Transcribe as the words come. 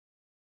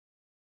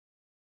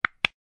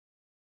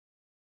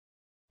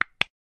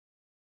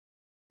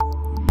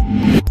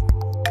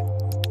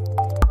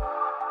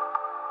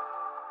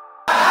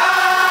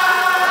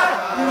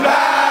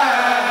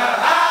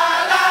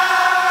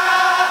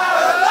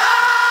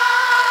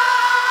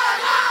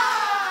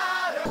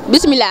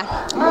bismillah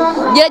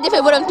jërëjëf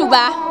borom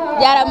Touba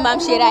jaaram maam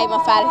Cheikh Ibrahima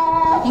Fall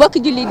mbokki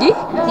jullit yi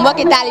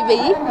mbokki taalibe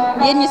yi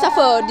yéen ñi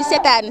safoo di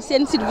seetaan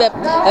seen site web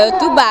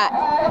touba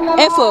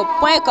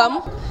info.com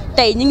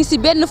tey ñu ngi si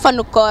benn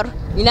fanu koor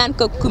ñu naan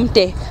ko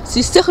kumte si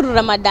sëxru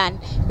Ramadan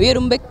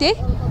weeru mbégte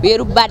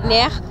weeru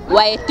bànneex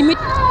waaye timit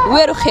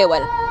weeru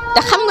xéewal te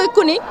xam nga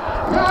ku ni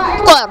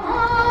koor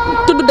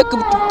tudd dëkk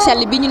bu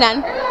sell bi ñu naan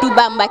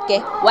Touba Mbacké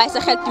waaye sa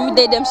xel tamit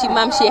day dem si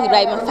maam Cheikh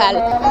Ibrahima Fall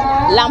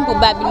lamp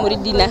Babil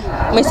Mouridina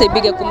may sa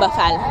bigge Kumba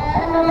Fall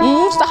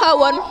mu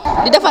taxawoon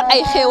di defar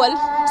ay xéewal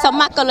sa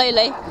Màkka loy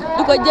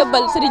du ko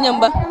jëbbal sëriñam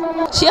ba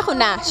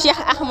Cheikhuna Cheikh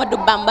Ahmadou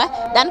Bamba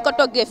daan ko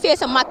toggee fee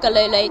sa Màkka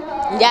loy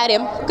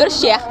njaareem kër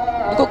Cheikh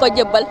di ko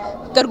jëbbal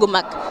kër gu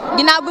mag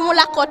ginnaaw bi mu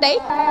làqoo tey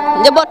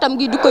njabootam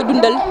gi di koy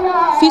dundal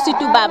fii si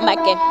Touba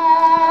Mbacké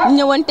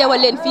ñëwoon teewal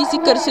leen fii si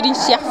kër Serigne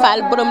Cheikh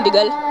Fall borom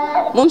Ndigeul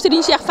moom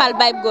Serigne Cheikh Fall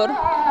Baye Góor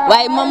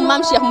waaye moom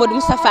maam Cheikh Modou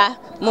Moustapha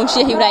moom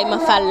Cheikh Ibrahima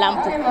Fall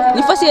Lamp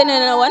ñu fas yéene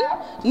na woon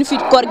ñu fi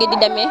koor gi di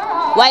demee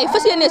waaye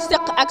fas yéene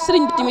sëq ak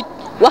Serigne bi tamit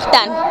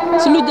waxtaan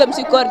si lu jëm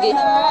si koor gi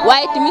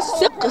waaye tamit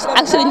sëq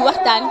ak Serigne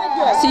waxtaan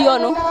si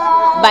yoonu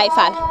Baye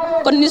Fall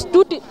kon ni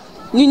tuuti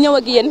ñu ñëw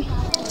ak yéen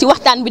ci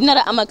waxtaan bi nar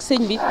a am ak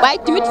sëñ bi waaye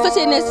tamit fas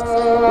yéene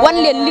wan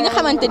leen li nga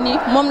xamante ni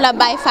moom la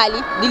Baye Fall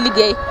yi di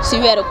liggéey si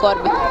weeru koor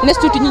bi nes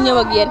tuuti ñu ñëw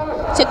ak yéen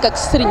sëkk ak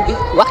sëriñ bi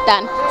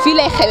waxtaan fii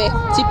lay xewee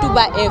si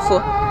touba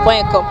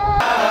info.com.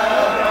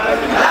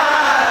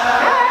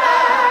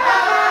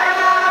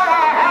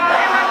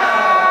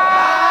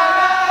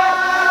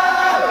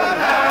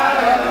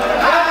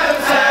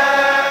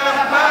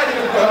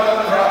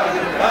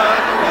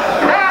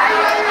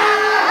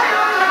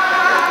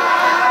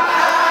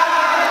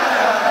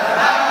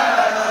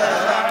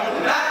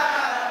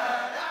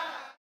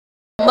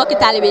 mbokki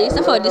taalibe yi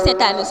safoo di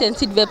seetaan seen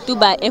site web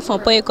touba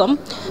info.com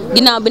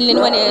ginnaaw bi ñu leen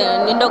wane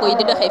ni ndogu yi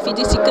di doxee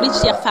fii si kër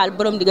Cheikh Fall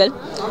borom Ndigeul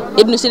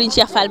ibnu Serigne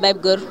Cheikh Fall Baye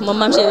Góor moom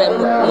maam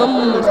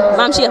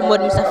Cheikh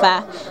Modou Moustapha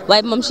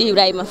waaye moom Cheikh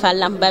Ibrahima Fall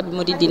Lamp Babil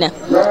Mouridina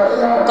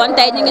kon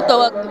tey ñu ngi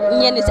toog ak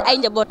ñenn si ay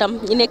njabootam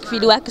ñu nekk fii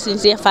di wàkk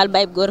Serigne Cheikh Fall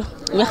Baye Góor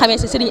ñu xamee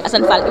si Serigne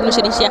Assane Fall ibnu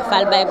Serigne Cheikh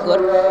Fall Baye Góor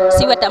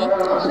si wetam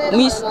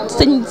muy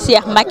sëñ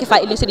Cheikh Mbacke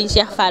Fall ibnu Serigne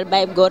Cheikh Fall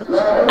Baye Góor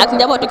ak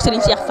njabootu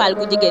Serigne Cheikh Fall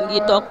gu jigéen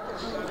gi toog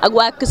ak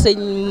waa kër sëñ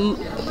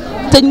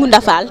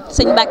Ngunda Fall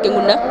sëñ Mbacke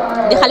Ngunda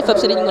di xalifab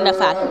sëriñ Ngunda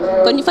Fall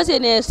kon ñu fas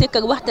yéene sekk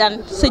ak waxtaan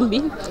sëñ bi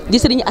di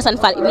sëriñ Assane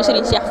Fall ibnu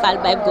sëriñ Cheikh Fall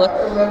Baye Góor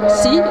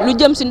si lu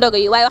jëm si ndogo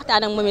yi waaye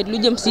waxtaan ak moom it lu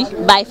jëm si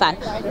Baye Fall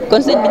kon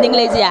sëñ bi ñu ngi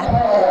lay ziar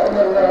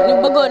ñu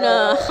bëggoon a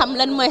xam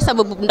lan mooy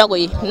sababu ndogo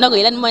yi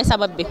lan mooy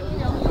sabab bi.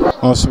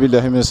 auzu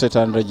billahi mina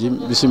shaytaani rajim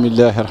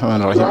bismillahi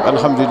rahmaani rahim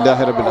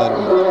alhamdulillahi rabbil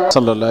alamin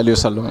sallallahu alayhi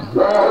wa sallam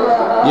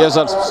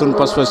yeesal suñu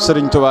pas-pas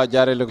sëriñ Touba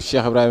jaarale ko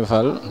Cheikh Ibrahima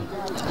Fall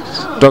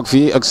toog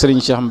fii ak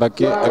Serigne Cheikh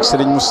Mbacke ak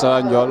Serigne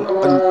Moussa Ndiol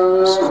ak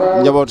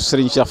njabootu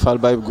Serigne Cheikh Fall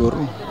Baye Góor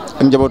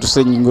ak njabootu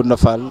Serigne Ngunda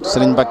Fall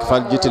Serigne Mbacke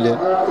Fall jiite leen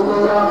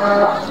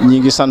ñi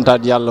ngi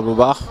santaat yàlla bu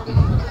baax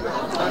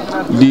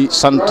di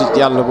sant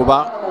yàlla bu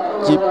baax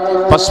ci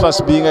pas-pas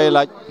bii ngay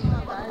laaj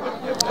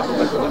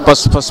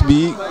pas-pas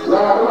bii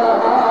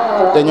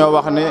dañoo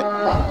wax ne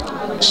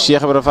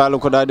Cheikh Ibrahima Fall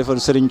ko daa defal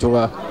Serigne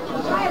Touba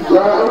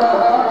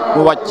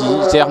mu wàcc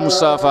Cheikh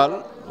Moussa Fall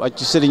wàcc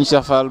Serigne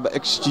Cheikh Fall ba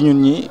egg ci ñun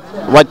ñi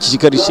wàcc ci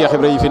kër Cheikh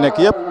Ibra yi fi nekk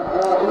yëpp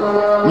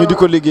ñu di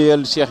ko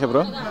liggéeyal Cheikh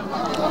Ibra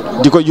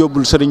di ko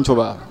yóbbul Serigne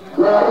Touba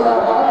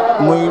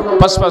muy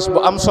pas-pas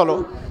bu am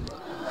solo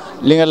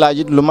li nga laaj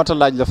it lu mat a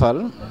laaj la Fall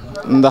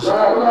ndax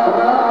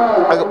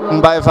ak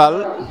Baye Fall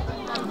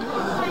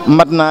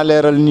mat naa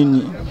leeral nit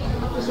ñi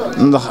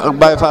ndax ak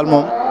Baye Fall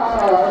moom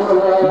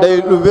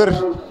day lu wér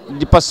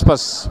di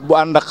pas-pas bu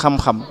ànd ak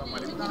xam-xam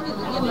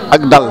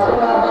ak dal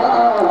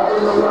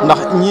ndax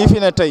ñii fi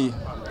ne tey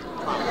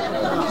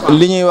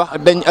li ñuy wax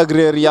dañ ak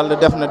réer yàlla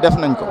def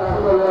nañ ko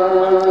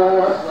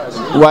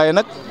waaye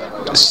nag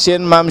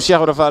seen maam Cheikh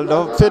Ibra Fall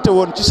dafa féete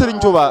woon ci Serigne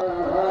Touba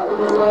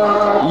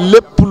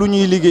lépp lu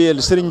ñuy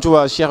liggéeyal Serigne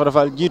Touba Cheikh Ibra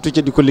Fall jiitu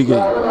ca di ko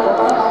liggéey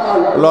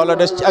loola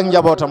des ci ak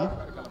njabootam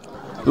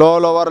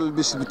loola waral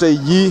bis bi tey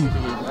jii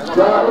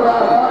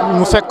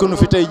mu fekk nu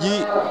fi tey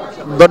jii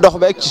ba dox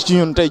ba egg ci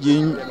ñun tey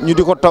jii ñu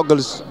di ko toggal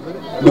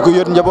di ko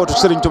yót njabootu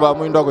Serigne Touba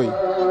muy ndogo yi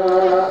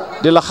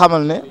di la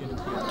xamal ne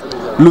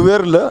lu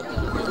wér la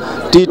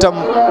te itam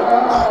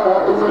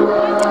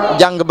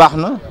jàng baax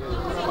na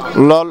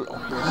lool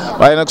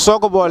waaye nag soo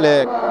ko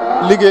boolee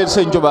liggéeyal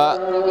sëñ Touba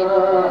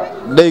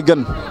day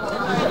gën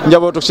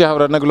njabootu Cheikh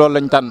Ibra nag loolu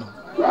lañ tànn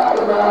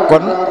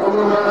kon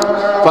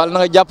Fall na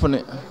nga jàpp ne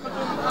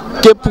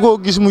képp koo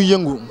gis muy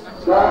yëngu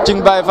ci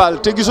Baye Fall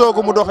te gisoo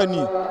ko mu doxe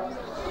nii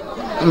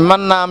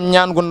mën naa am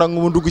ñaan gu nangu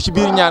mu dugg ci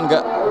biir ñaan ga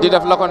di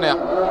def la ko neex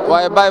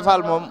waaye Baye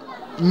Fall moom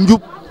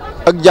njub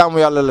ak jaamu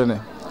yàlla la ne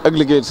ak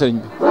liggéeyal sëriñ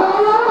bi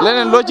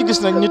leneen loo ci gis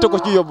nag nit a ko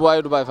ci yóbbu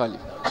waaye du Baye Fall yi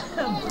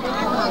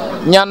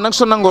ñaan nag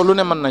su nangoo lu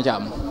ne mën na ca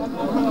am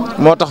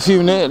moo tax fii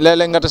mu ne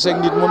léeg-léeg nga taseeg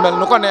nit mu mel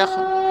nu ko neex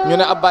ñu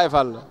ne ab Baye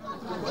Fall la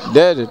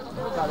déedéet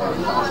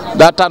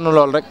daa tànn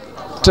lool rek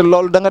te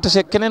loolu da nga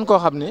taseeg keneen koo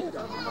xam ne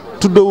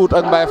tuddawut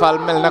ak Baye Fall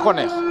mel na ko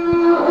neex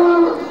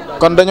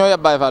kon dañoo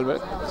yab Baye Fall bi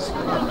rek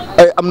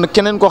ay am na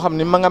keneen koo xam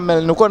ni ma nga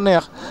mel ni ko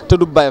neex te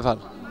du Baye Fall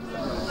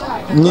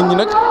nit ñi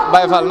nag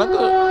Baye Fall nag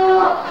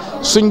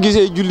suñ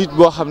gisee jullit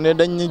boo xam ne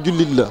dañ ne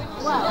jullit la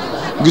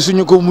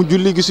gisuñu ko mu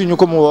julli gisuñu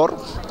ko mu woor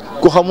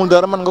ku xamul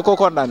dara mën nga koo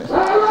condamné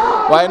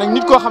waaye nag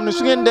nit koo xam ne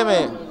su ngeen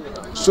demee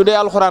su dee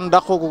alxuraan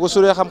dàqoo ko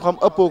su dee xam-xam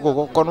ëppoo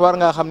ko kon war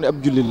ngaa xam ne ab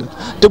jullit la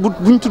te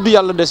buñ tudd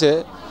yàlla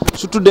desee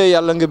su tuddee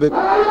yàlla nga bëgg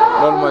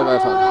loolu mooy Baye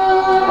Fall.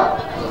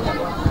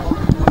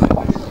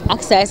 ak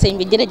saa sëñ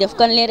bi jërëjëf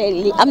kon leer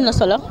li am na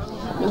solo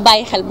ñu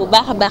bàyyi xel bu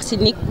baax a baax si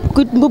ni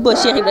ku mbubboo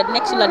Cheikh Ibrahima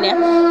nekk si la neex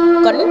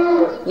kon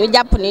ñu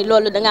jàpp ni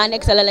loolu dangaa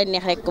nekk sa la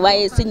neex rek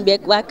waaye sëñ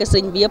beeg waa kër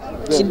sëñ bi yëpp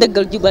si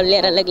dëggal jubal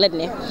leeral rek la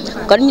neex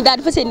kon ñu daal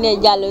di fas yéene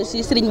jàll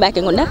si Serigne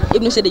Mbacké Ngounda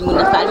ibnu Serigne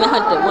Ngounda Fall mi nga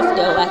xamante moo fi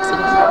teew waa ak sëñ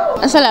bi.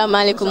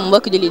 asalaamaaleykum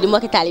mbokki julli di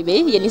mbokki taalibe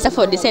yi yéen ñi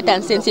safoo di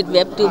seetaan seen site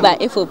web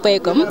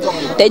touba.info.com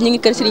tey ñu ngi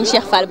kër Serigne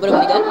Cheikh Fall borom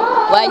Ndigeul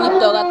waaye ñu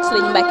toog ak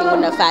Serigne Mbacké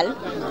Ngounda Fall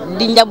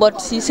di njaboot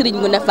si Serigne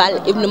Ngounda Fall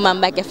ibnu Mame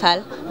Mbacké Fall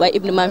waaye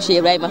ibnu Mame Cheikh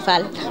Ibrahima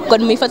Fall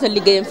kon muy fasal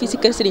liggéeyam fii si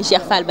kër Serigne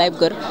Cheikh Fall Baye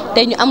Góor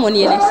tey ñu amoon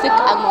yéene sëkk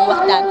ak moom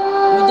waxtaan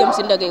lu jëm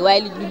si ndog yi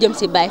waaye lu jëm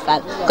si Baye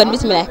Fall kon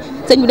bisimilah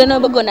sëñ bi dañoo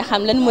bëggoon a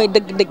xam lan mooy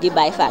dëgg-dëgg yi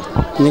Baye Fall.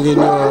 ñu ngi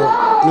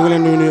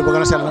leen nuyu ba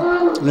gën a sell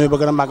nuyu ba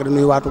gën a màgg di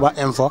nuyu waa Touba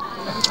Info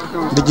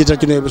di jiital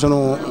ci nuyu bi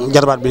sunu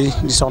jarbaat bi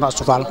di soxna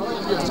Astou Fall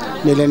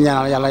di leen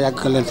ñaanal yàlla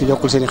yàgg leen fi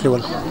yokkul seen i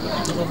xiwal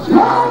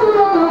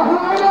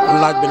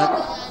laaj bi nag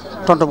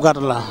tontu bu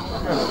gàttal la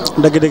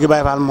dëgg-dëgg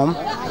Baye Fall moom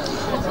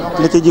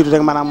li ci jiitu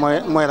rek maanaam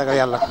mooy ragal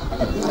yàlla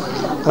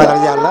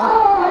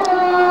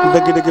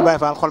dëgg-dëgg Baye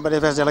Fall xol ba day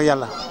fees ak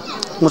yàlla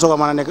mosoo ko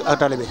mën a nekk ak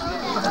taalibe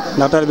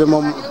ndax taalibe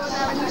moom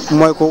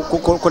mooy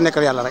ku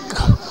nekkal yàlla rek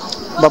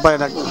ba pare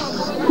nag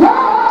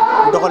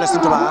doxale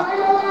Sëriñ Tuubaa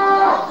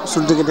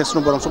suñu diggante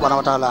suñu borom subhaanahu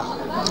wa taala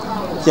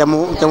ca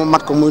mu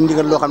mat ko muy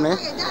ndigal loo xam ne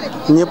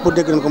ñëpp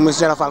dégg nañ ko muy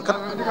Cheikh Fall kat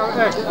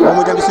ba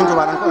muy dem ci Sëriñ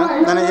Tuubaa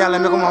dana yàlla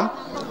mi ko moom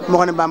moo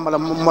ko ne Bàmba la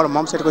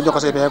moom seeti ko jox ko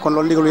say pexe kon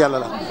loolu ndigalu yàlla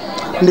la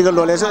ndigal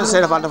loolee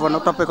Cheikh Fall dafa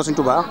nag toppee ko Sëriñ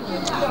Tuubaa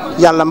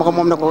yàlla ma ko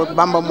moom ne ko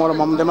Bàmba moo la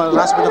moom dama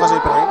raas bi jox ko say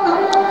pexe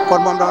kon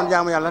moom da doon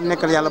jaamu yàlla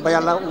nekkal yàlla ba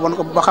yàlla won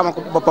ko ba xamal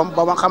ko boppam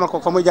ba xamal ko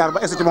fa muy jaar ba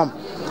egsi ci moom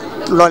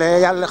loolee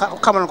yàlla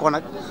xamal ko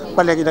nag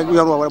ba léegi nag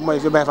yoon woowu mooy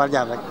fi Baye Fall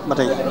jaar rek ba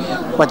tey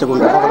wàccagul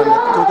ko foofu la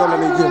nekk ci tool la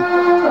lay jéem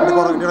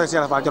di roy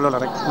Cheikh Fall ci loolu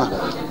rek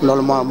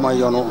loolu mooy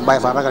yoonu Baye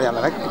Fall ragal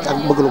yàlla rek ak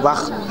bëgg lu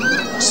baax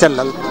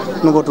sellal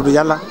nu ngoo tudd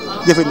yàlla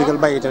jëfe ndigal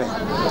bàyyi tere